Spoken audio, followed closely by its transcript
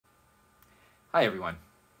Hi everyone.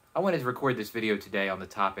 I wanted to record this video today on the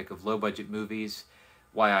topic of low-budget movies,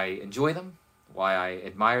 why I enjoy them, why I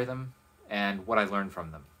admire them, and what I learned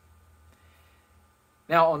from them.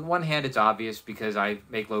 Now, on one hand, it's obvious because I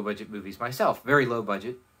make low-budget movies myself. Very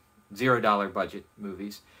low-budget, $0 budget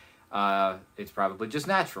movies. It's probably just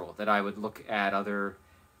natural that I would look at other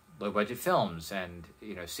low-budget films and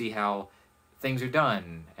see how things are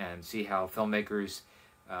done and see how filmmakers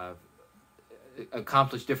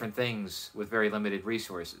accomplish different things with very limited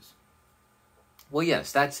resources. Well,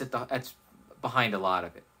 yes, that's behind a lot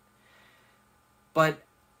of it. But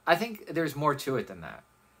I think there's more to it than that.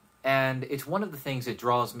 And it's one of the things that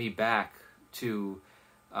draws me back to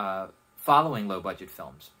following low-budget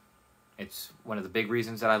films. It's one of the big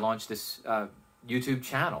reasons that I launched this YouTube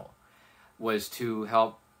channel, was to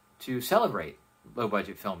help to celebrate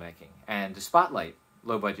low-budget filmmaking and to spotlight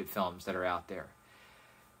low-budget films that are out there.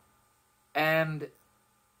 And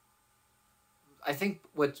I think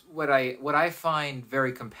what I find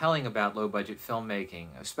very compelling about low-budget filmmaking,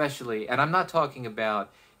 especially, and I'm not talking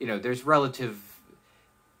about, there's relative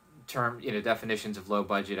definitions of low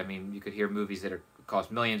budget. I mean, you could hear movies that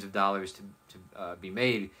cost millions of dollars to be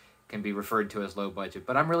made can be referred to as low budget.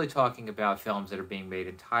 But I'm really talking about films that are being made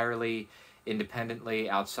entirely independently,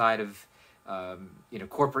 outside of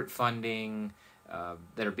corporate funding,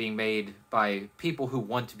 that are being made by people who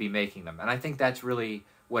want to be making them. And I think that's really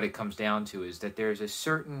what it comes down to, is that there's a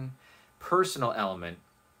certain personal element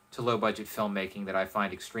to low-budget filmmaking that I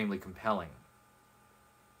find extremely compelling.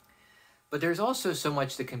 But there's also so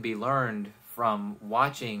much that can be learned from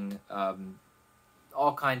watching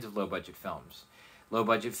all kinds of low-budget films.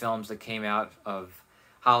 Low-budget films that came out of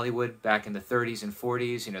Hollywood back in the 30s and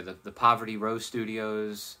 40s, the Poverty Row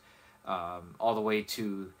Studios, all the way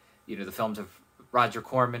to, the films of Roger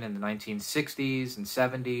Corman in the 1960s and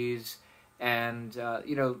 70s, and,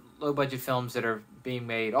 low-budget films that are being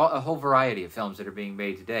made, a whole variety of films that are being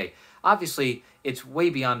made today. Obviously, it's way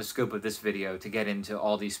beyond the scope of this video to get into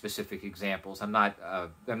all these specific examples. I'm not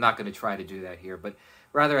going to try to do that here, but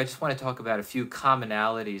rather I just want to talk about a few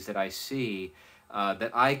commonalities that I see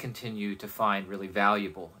that I continue to find really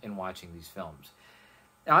valuable in watching these films.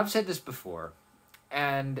 Now, I've said this before,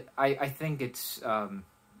 and I think it's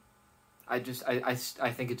I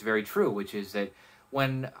think it's very true, which is that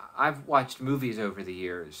when I've watched movies over the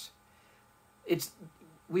years,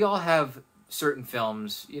 we all have certain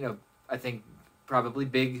films, I think probably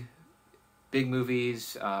big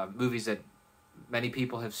movies, movies that many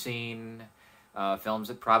people have seen, films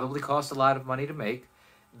that probably cost a lot of money to make,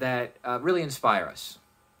 that really inspire us.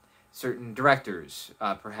 Certain directors,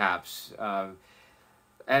 perhaps,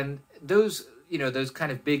 and those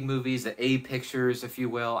kind of big movies, the A pictures, if you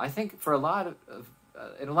will, I think for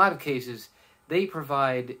in a lot of cases, they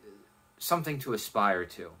provide something to aspire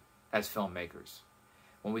to as filmmakers.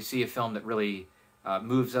 When we see a film that really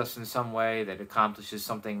moves us in some way, that accomplishes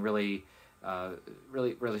something really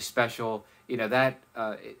special, that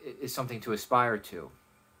is something to aspire to.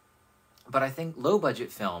 But I think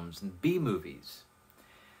low-budget films and B movies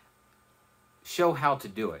show how to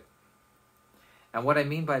do it. And what I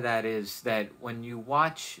mean by that is that when you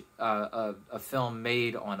watch a film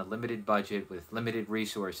made on a limited budget with limited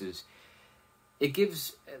resources, it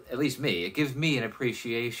gives, at least me, it gives me an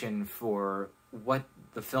appreciation for what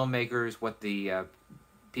the filmmakers, what the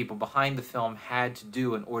people behind the film had to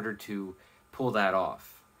do in order to pull that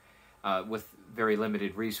off with very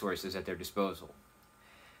limited resources at their disposal.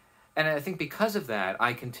 And I think because of that,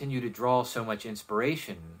 I continue to draw so much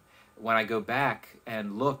inspiration when I go back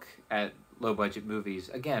and look at low-budget movies,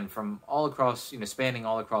 again, from all across, spanning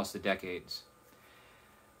all across the decades.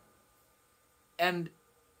 And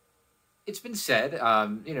it's been said,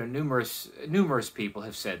 numerous people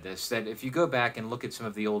have said this, that if you go back and look at some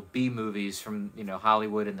of the old B movies from,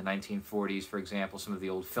 Hollywood in the 1940s, for example, some of the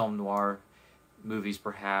old film noir movies,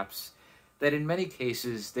 perhaps, that in many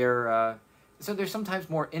cases they're sometimes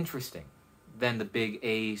more interesting than the big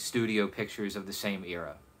A studio pictures of the same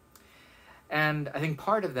era. And I think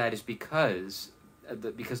part of that is because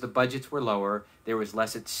the budgets were lower, there was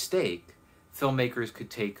less at stake, filmmakers could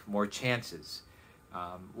take more chances.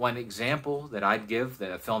 One example that I'd give,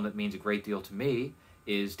 a film that means a great deal to me,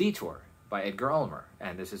 is Detour by Edgar Ulmer.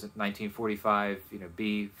 And this is a 1945,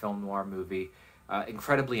 B film noir movie,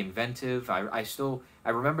 incredibly inventive. I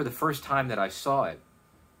remember the first time that I saw it,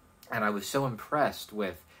 and I was so impressed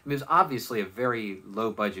with, it was obviously a very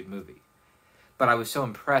low-budget movie, but I was so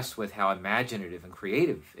impressed with how imaginative and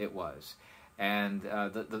creative it was. And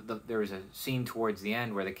there was a scene towards the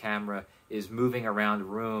end where the camera is moving around a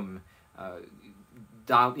room,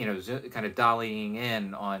 kind of dollying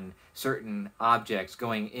in on certain objects,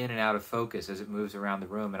 going in and out of focus as it moves around the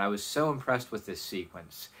room. And I was so impressed with this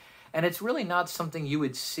sequence. And it's really not something you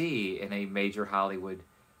would see in a major Hollywood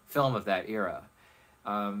film of that era.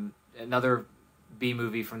 Another B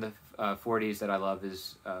movie from the 40s that I love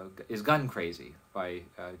is Gun Crazy by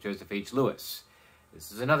Joseph H. Lewis.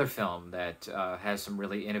 This is another film that has some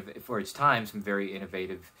really, for its time, some very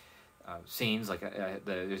innovative scenes. Like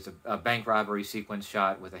there's a bank robbery sequence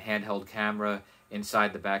shot with a handheld camera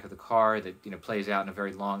inside the back of the car that plays out in a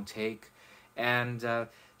very long take. And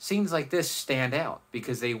scenes like this stand out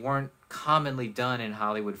because they weren't commonly done in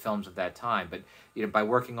Hollywood films of that time. But by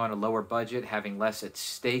working on a lower budget, having less at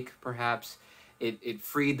stake, perhaps, it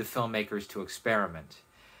freed the filmmakers to experiment.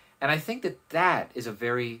 And I think that is a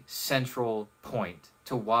very central point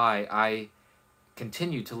to why I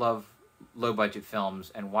continue to love low-budget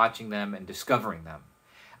films and watching them and discovering them.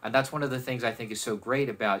 And that's one of the things I think is so great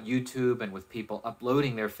about YouTube and with people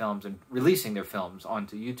uploading their films and releasing their films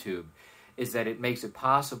onto YouTube, is that it makes it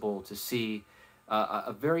possible to see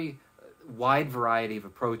a very wide variety of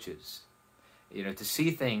approaches. To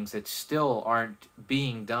see things that still aren't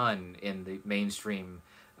being done in the mainstream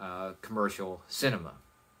commercial cinema.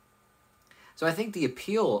 So I think the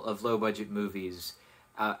appeal of low-budget movies,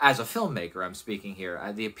 as a filmmaker I'm speaking here,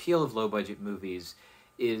 the appeal of low-budget movies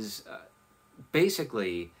is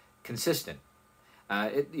basically consistent.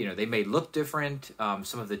 They may look different.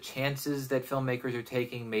 Some of the chances that filmmakers are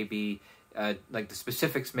taking may be, like the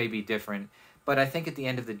specifics may be different. But I think at the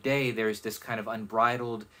end of the day, there's this kind of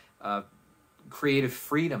unbridled creative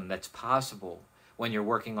freedom that's possible when you're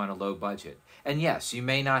working on a low budget. And yes, you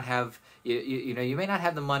may not have you may not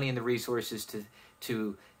have the money and the resources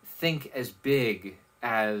to think as big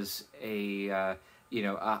as a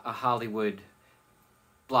Hollywood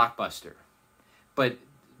blockbuster, but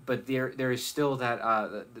there is still that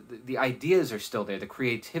the ideas are still there, the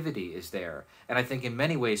creativity is there, and I think in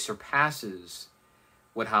many ways surpasses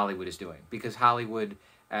what Hollywood is doing, because Hollywood,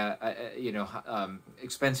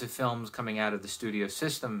 expensive films coming out of the studio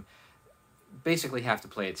system basically have to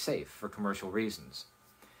play it safe for commercial reasons.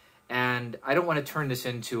 And I don't want to turn this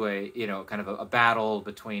into a kind of a battle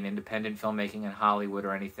between independent filmmaking and Hollywood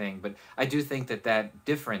or anything, but I do think that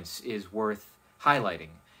difference is worth highlighting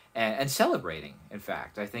and celebrating. In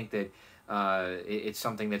fact, I think that it's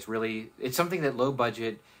something that low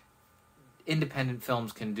budget independent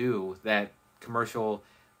films can do that commercial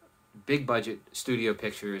big budget studio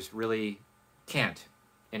pictures really can't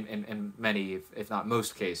in many, if not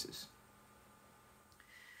most cases.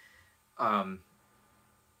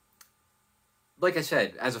 Like I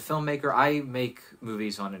said, as a filmmaker, I make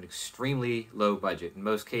movies on an extremely low budget. In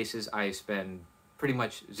most cases, I spend pretty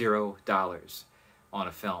much $0 on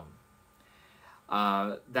a film.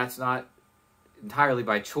 That's not entirely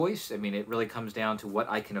by choice. I mean, it really comes down to what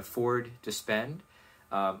I can afford to spend.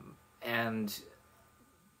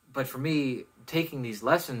 But for me, taking these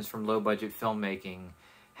lessons from low-budget filmmaking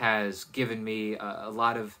has given me a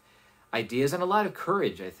lot of ideas and a lot of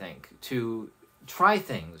courage, I think, to try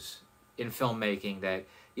things in filmmaking that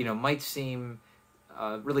might seem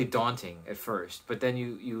really daunting at first. But then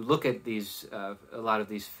you look at these a lot of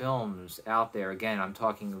these films out there. Again, I'm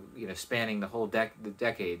talking spanning the whole the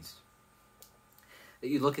decades. That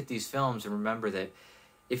you look at these films and remember that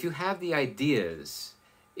if you have the ideas,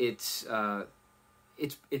 it's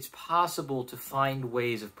possible to find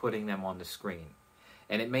ways of putting them on the screen.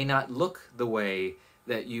 And it may not look the way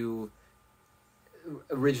that you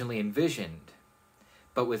originally envisioned,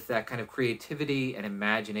 but with that kind of creativity and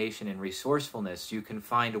imagination and resourcefulness, you can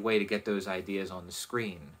find a way to get those ideas on the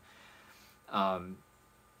screen. And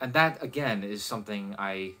that, again, is something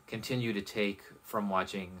I continue to take from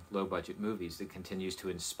watching low-budget movies. It continues to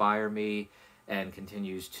inspire me and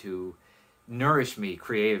continues to nourish me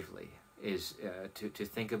creatively, is to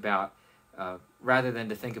think about, rather than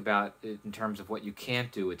to think about it in terms of what you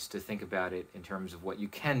can't do, it's to think about it in terms of what you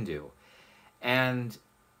can do. And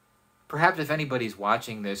perhaps if anybody's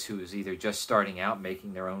watching this who is either just starting out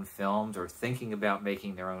making their own films or thinking about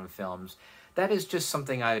making their own films, that is just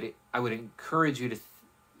something I would encourage you to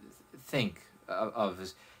think of,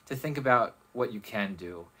 is to think about what you can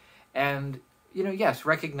do. And, yes,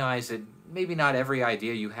 recognize that maybe not every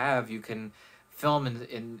idea you have you can film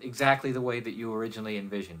in exactly the way that you originally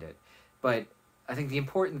envisioned it. But I think the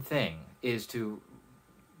important thing is to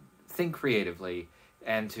think creatively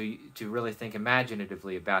and to really think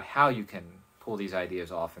imaginatively about how you can pull these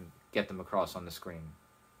ideas off and get them across on the screen.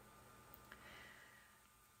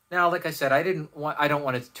 Now, like I said, I don't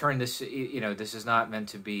want to turn this, this is not meant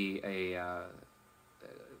to be a, I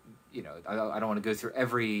don't want to go through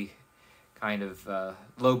every kind of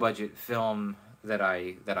low budget film that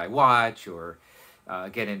I watch, or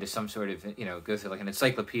get into some sort of, go through like an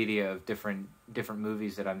encyclopedia of different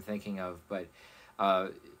movies that I'm thinking of. But I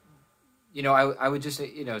would just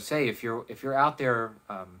say, if you're out there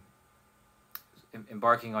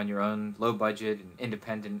embarking on your own low budget and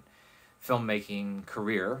independent filmmaking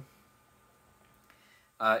career,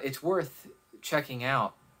 it's worth checking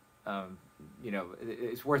out.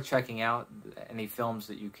 It's worth checking out any films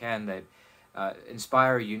that you can that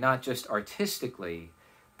inspire you, not just artistically,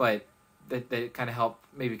 but that kind of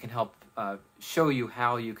can help show you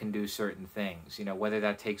how you can do certain things. Whether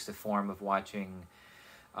that takes the form of watching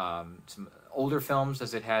some older films,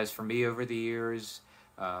 as it has for me over the years,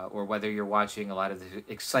 or whether you're watching a lot of the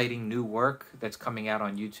exciting new work that's coming out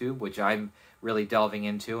on YouTube, which I'm really delving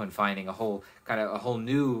into and finding a whole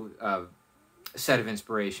new set of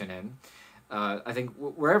inspiration in. I think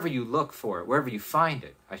wherever you look for it, wherever you find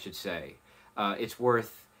it, I should say, it's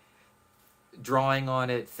worth drawing on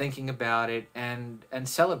it, thinking about it, and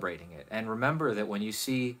celebrating it. And remember that when you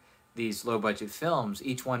see these low-budget films,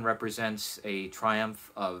 each one represents a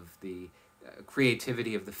triumph of the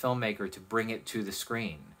creativity of the filmmaker to bring it to the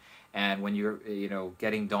screen. And when you're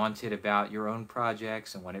getting daunted about your own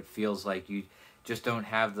projects, and when it feels like you just don't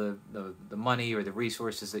have the money or the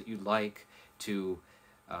resources that you'd like to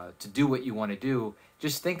do what you want to do,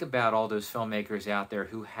 just think about all those filmmakers out there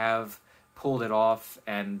who have pulled it off,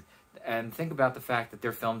 and think about the fact that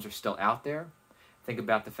their films are still out there. Think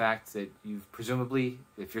about the fact that you've presumably,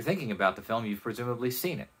 if you're thinking about the film, you've presumably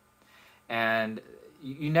seen it. And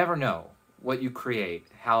you never know what you create,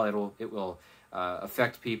 how it will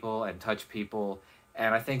affect people and touch people.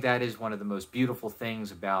 And I think that is one of the most beautiful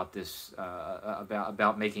things about this,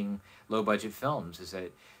 about making low-budget films, is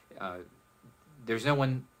that there's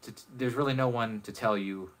really no one to tell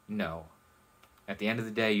you no. At the end of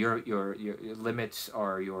the day, your limits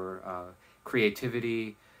are your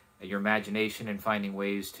creativity, your imagination, and finding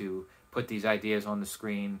ways to put these ideas on the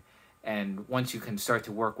screen. And once you can start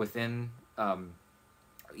to work within,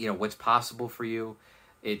 what's possible for you,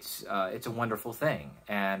 it's a wonderful thing.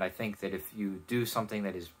 And I think that if you do something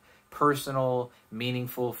that is personal,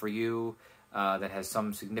 meaningful for you, that has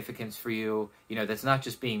some significance for you, that's not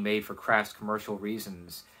just being made for crass commercial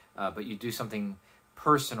reasons, but you do something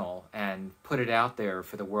personal and put it out there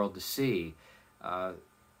for the world to see,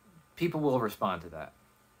 people will respond to that.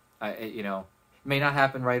 It may not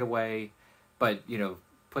happen right away, but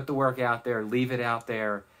put the work out there, leave it out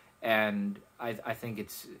there, and I think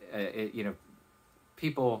it's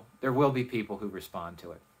people. There will be people who respond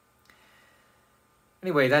to it.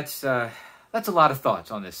 Anyway, that's a lot of thoughts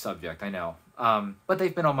on this subject, I know, but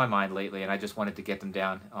they've been on my mind lately, and I just wanted to get them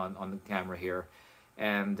down on the camera here,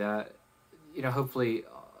 and hopefully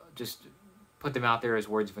just put them out there as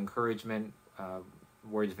words of encouragement,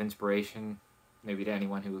 words of inspiration, maybe to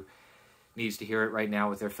anyone who needs to hear it right now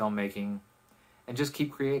with their filmmaking, and just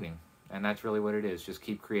keep creating. And that's really what it is. Just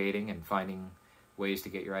keep creating and finding ways to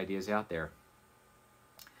get your ideas out there.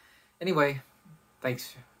 Anyway,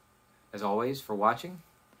 thanks as always for watching,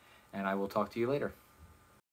 and I will talk to you later.